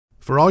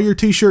For all your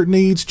t-shirt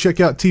needs, check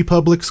out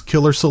TeePublic's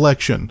Killer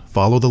Selection.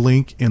 Follow the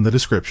link in the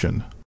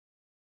description.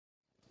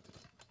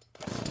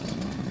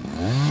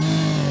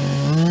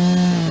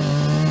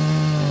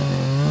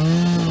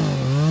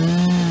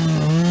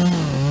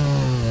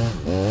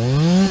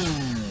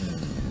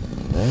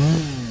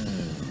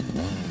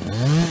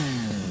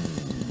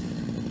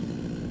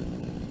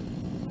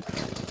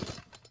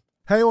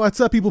 Hey, what's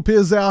up, people?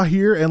 Piz out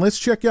here, and let's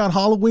check out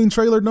Halloween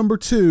trailer number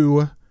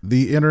 2,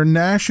 the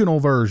international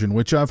version,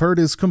 which I've heard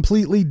is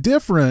completely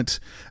different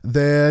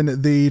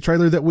than the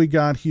trailer that we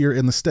got here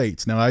in the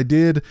States. Now, I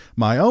did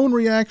my own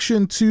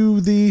reaction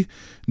to the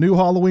new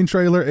Halloween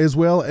trailer, as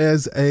well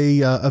as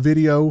a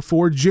video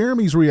for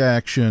Jeremy's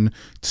reaction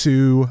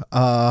to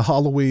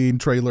Halloween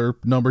trailer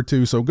number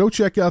 2. So go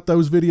check out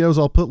those videos.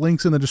 I'll put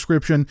links in the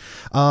description.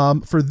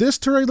 For this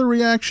trailer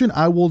reaction,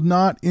 I will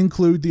not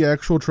include the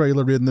actual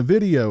trailer in the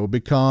video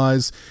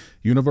because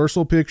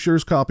Universal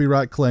Pictures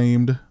copyright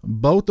claimed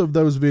both of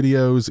those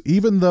videos,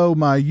 even though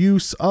my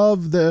use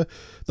of the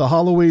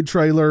Halloween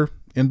trailer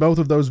in both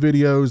of those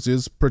videos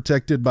is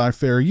protected by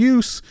fair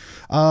use.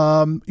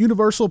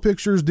 Universal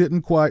Pictures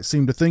didn't quite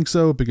seem to think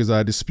so because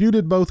I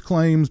disputed both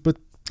claims, but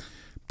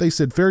they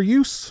said fair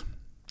use.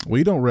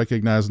 We don't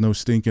recognize no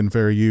stinking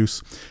fair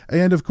use.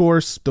 And of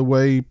course, the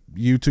way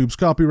YouTube's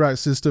copyright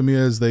system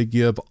is, they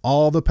give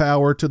all the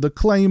power to the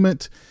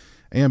claimant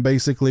and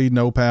basically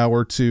no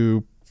power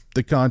to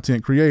the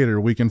content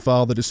creator. We can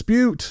file the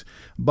dispute,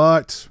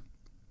 but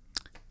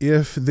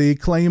if the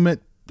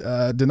claimant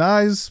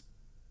denies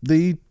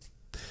the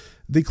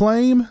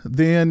claim,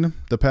 then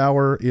the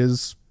power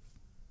is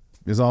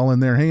all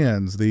in their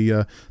hands.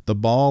 The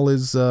ball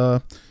is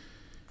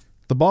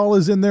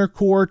in their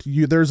court.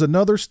 There's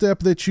another step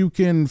that you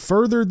can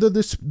further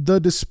the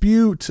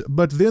dispute,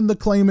 but then the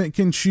claimant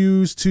can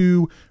choose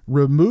to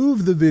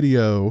remove the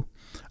video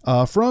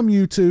from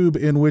YouTube,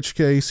 in which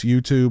case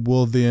YouTube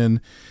will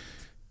then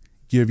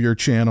give your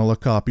channel a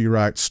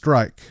copyright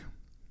strike.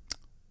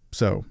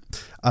 So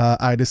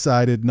I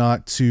decided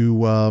not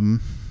to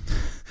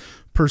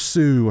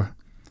pursue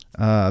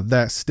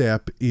that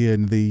step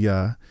in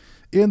the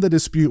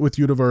dispute with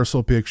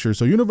Universal Pictures.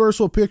 So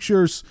Universal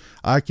Pictures,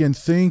 I can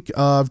think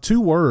of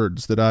 2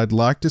 words that I'd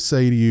like to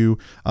say to you.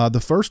 The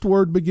first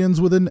word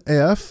begins with an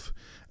F,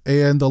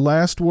 and the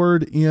last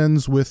word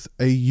ends with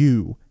a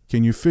U.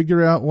 Can you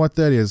figure out what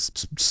that is?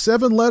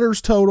 7 letters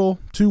total,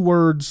 2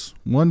 words,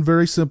 1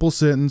 very simple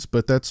sentence,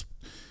 but it's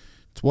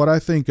what I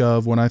think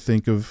of when I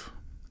think of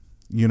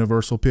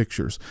Universal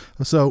Pictures.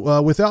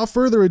 So without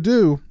further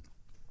ado,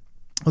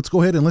 let's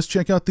go ahead and let's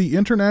check out the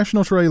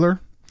international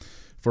trailer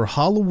for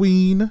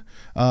Halloween.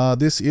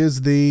 This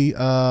is the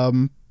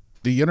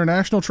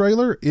international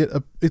trailer.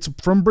 It's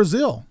from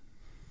Brazil.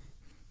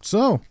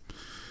 So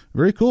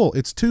very cool.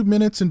 It's 2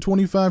 minutes and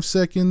 25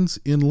 seconds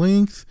in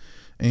length.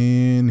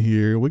 And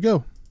here we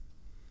go.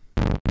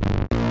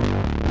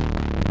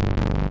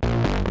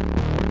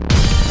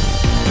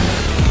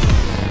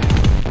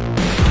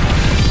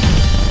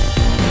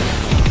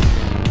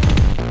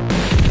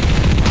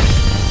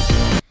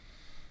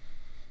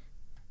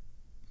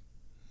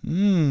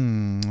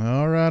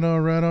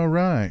 All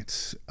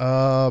right.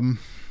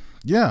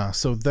 Yeah,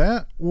 so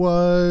that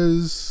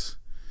was...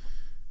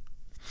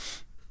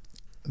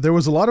 There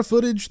was a lot of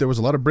footage. There was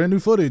a lot of brand new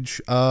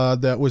footage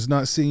that was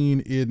not seen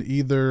in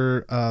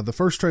either the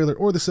first trailer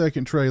or the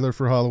second trailer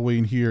for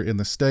Halloween here in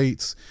the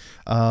States.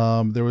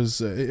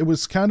 It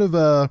was kind of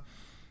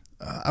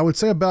I would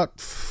say about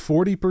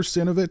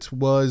 40% of it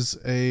was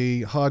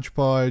a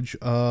hodgepodge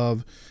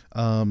of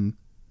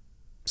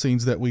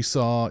scenes that we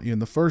saw in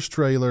the first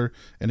trailer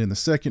and in the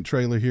second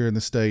trailer here in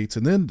the States.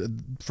 And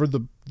then for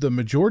the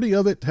majority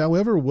of it,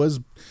 however, was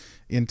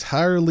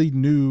entirely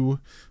new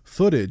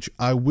footage.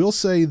 I will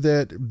say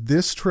that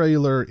this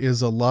trailer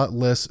is a lot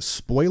less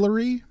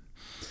spoilery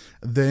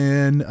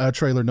than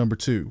trailer number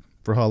 2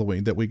 for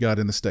Halloween that we got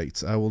in the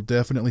States. I will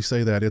definitely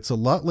say that. It's a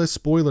lot less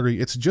spoilery.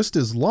 It's just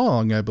as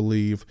long, I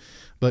believe,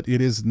 but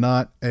it is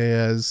not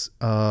as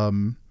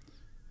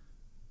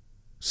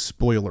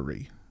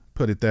spoilery,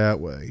 put it that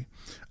way.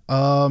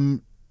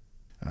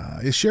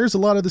 It shares a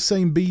lot of the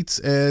same beats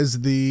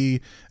as the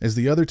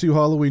other 2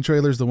 Halloween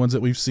trailers, the ones that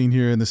we've seen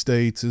here in the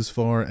States, as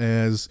far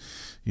as,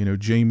 you know,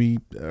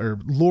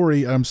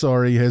 Laurie, I'm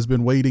sorry, has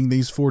been waiting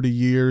these 40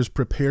 years,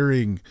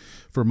 preparing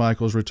for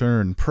Michael's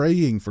return,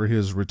 praying for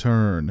his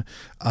return.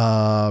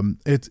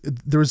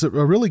 There's a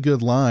really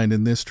good line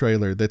in this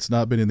trailer that's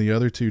not been in the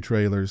other 2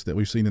 trailers that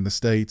we've seen in the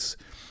States,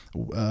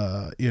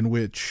 in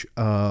which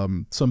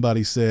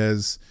somebody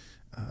says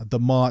the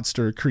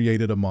monster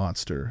created a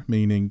monster,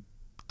 meaning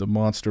the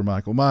monster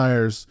Michael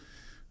Myers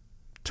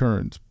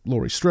turned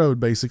Laurie Strode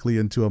basically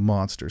into a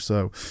monster.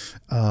 So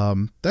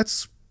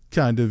that's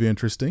kind of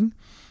interesting,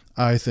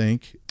 I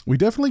think. We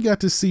definitely got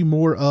to see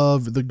more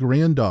of the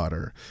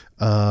granddaughter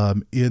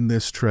in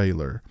this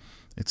trailer.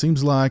 It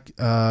seems like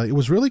it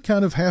was really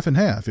kind of half and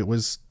half.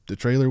 The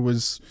trailer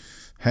was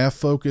half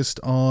focused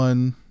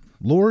on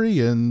Laurie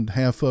and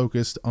half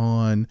focused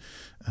on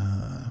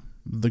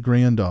the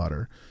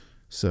granddaughter.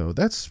 So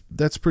that's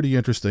pretty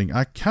interesting.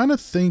 I kind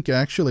of think,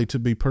 actually, to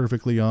be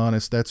perfectly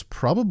honest, that's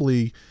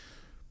probably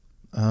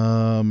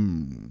how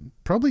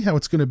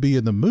it's going to be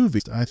in the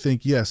movie. I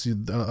think, yes,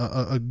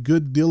 a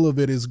good deal of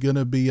it is going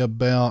to be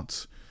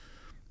about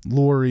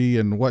Laurie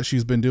and what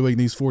she's been doing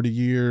these 40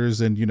 years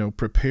and, you know,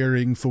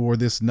 preparing for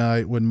this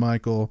night when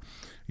Michael,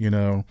 you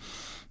know,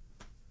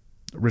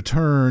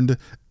 returned.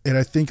 And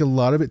I think a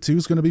lot of it too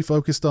is going to be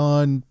focused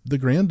on the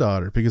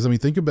granddaughter, because I mean,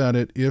 think about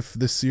it. If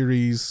the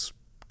series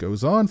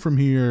goes on from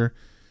here,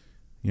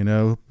 you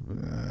know,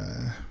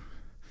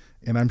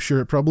 and I'm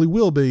sure it probably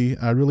will be,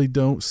 I really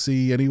don't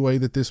see any way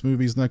that this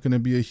movie is not going to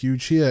be a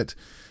huge hit.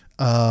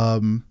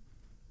 You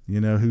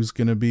know, who's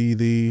going to be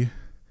the,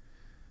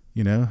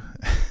 you know,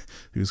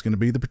 who's going to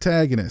be the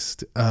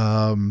protagonist.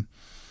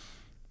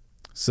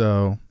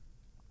 So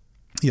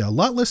yeah, a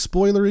lot less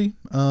spoilery.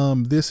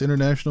 This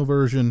international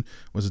version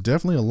was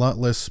definitely a lot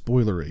less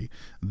spoilery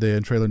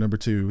than trailer number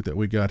 2 that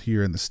we got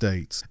here in the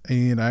States.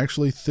 And I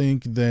actually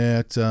think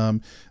that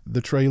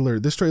this trailer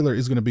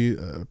is going to be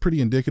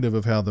pretty indicative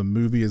of how the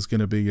movie is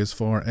going to be, as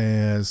far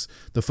as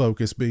the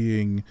focus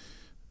being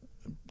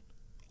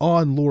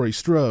on Laurie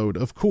Strode,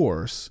 of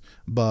course,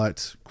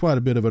 but quite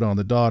a bit of it on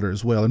the daughter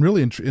as well. And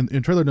really, in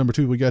trailer number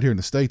 2 we got here in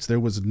the States, there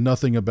was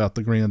nothing about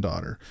the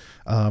granddaughter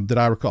that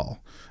I recall.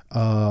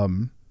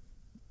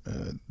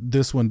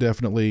 This one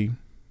definitely,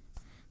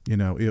 you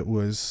know, it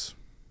was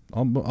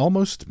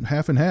almost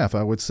half and half,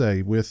 I would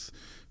say, with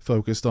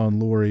focused on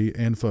Laurie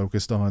and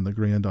focused on the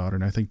granddaughter.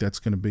 And I think that's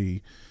going to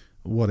be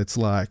what it's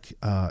like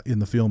in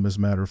the film, as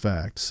a matter of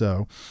fact.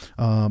 So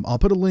I'll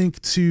put a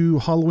link to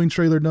Halloween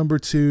trailer number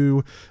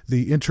 2,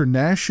 the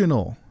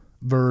international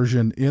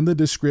version, in the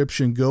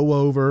description. Go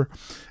over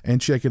and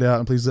check it out,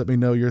 and please let me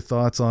know your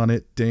thoughts on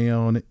it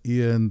down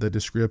in the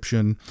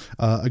description.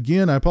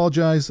 Again, I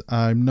apologize,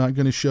 I'm not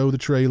going to show the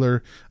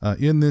trailer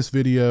in this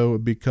video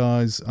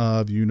because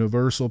of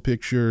Universal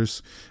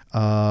Pictures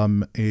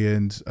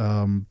and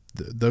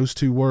those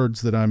two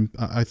words that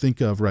I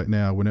think of right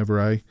now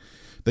whenever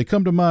they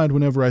come to mind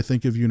whenever I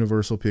think of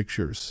Universal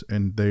Pictures,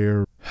 and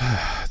their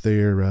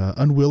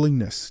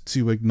unwillingness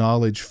to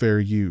acknowledge fair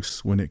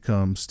use when it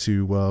comes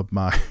to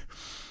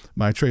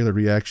my trailer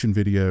reaction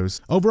videos.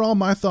 Overall,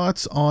 my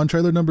thoughts on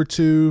trailer number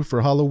 2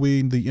 for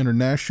Halloween, the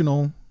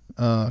international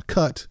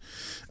cut,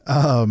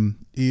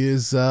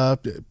 is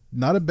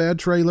not a bad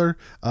trailer.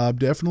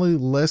 Definitely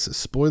less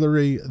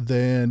spoilery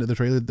than the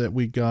trailer that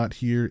we got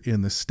here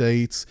in the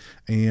States,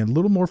 and a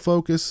little more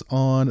focus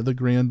on the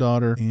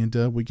granddaughter. And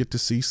we get to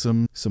see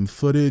some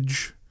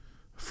footage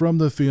from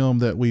the film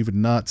that we've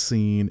not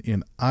seen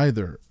in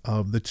either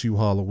of the 2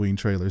 Halloween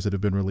trailers that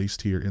have been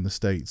released here in the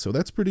States. So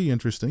that's pretty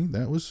interesting.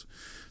 That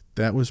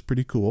was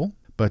pretty cool.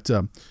 But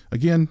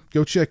again,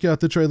 go check out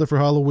the trailer for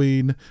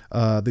Halloween,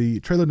 the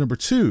trailer number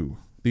 2,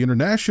 the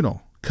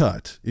international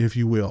cut, if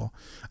you will,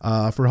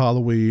 for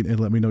Halloween, and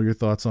let me know your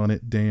thoughts on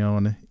it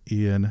down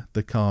in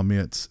the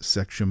comments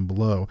section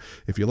below.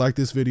 If you like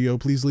this video,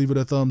 please leave it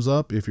a thumbs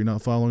up. If you're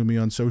not following me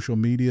on social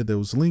media,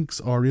 those links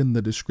are in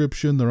the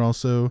description. They're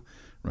also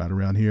right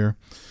around here.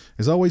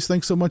 As always,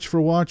 thanks so much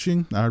for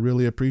watching. I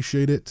really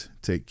appreciate it.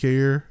 Take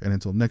care, and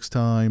until next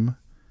time,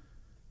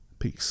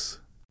 peace.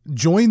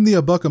 Join the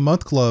 $1 a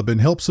month club and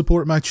help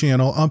support my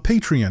channel on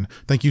Patreon.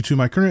 Thank you to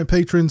my current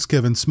patrons: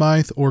 Kevin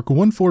Smythe,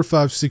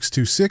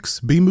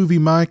 Orc145626, B-Movie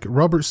Mike,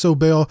 Robert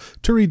Sobel,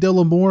 Turi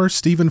Delamore,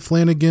 Stephen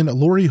Flanagan,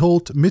 Lori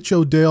Holt, Mitch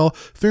Odell,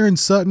 Farron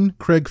Sutton,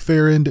 Craig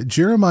Farrand,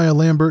 Jeremiah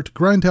Lambert,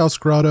 Grindhouse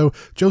Grotto,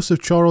 Joseph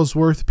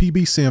Charlesworth,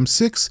 PB Sam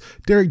 6,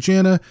 Derek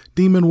Jana,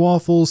 Demon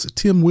Waffles,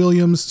 Tim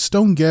Williams,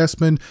 Stone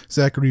Gassman,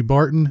 Zachary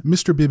Barton,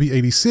 Mr. Bibby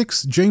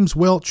 86, James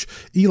Welch,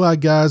 Eli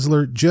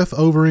Geisler, Jeff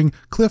Overing,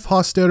 Cliff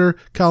Hostetter,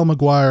 Kyle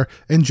McGuire,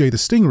 and Jay the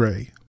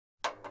Stingray.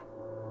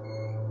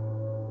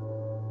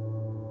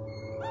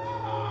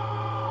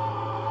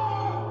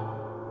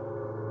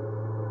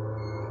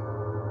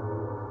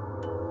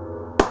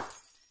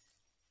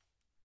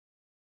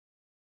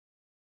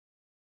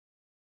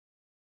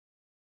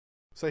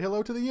 Say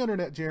hello to the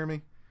internet,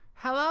 Jeremy.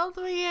 Hello to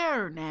the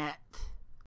internet.